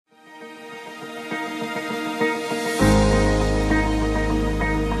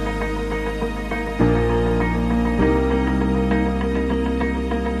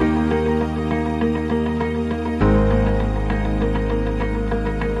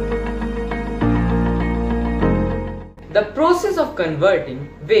The process of converting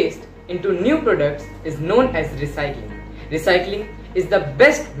waste into new products is known as recycling. Recycling is the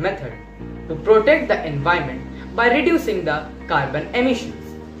best method to protect the environment by reducing the carbon emissions.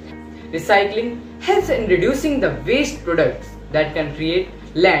 Recycling helps in reducing the waste products that can create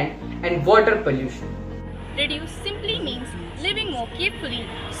land and water pollution. Reduce simply means living more carefully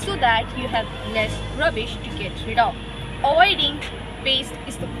so that you have less rubbish to get rid of. Avoiding waste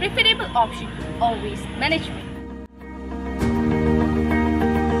is the preferable option for waste management.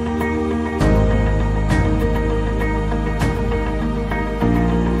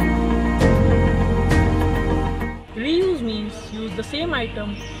 Reuse means use the same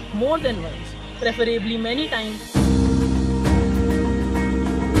item more than once, preferably many times.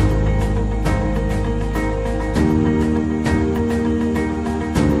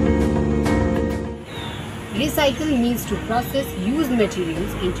 Recycle means to process used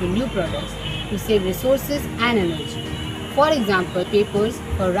materials into new products to save resources and energy. For example, papers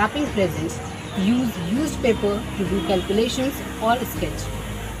for wrapping presents use used paper to do calculations or sketch.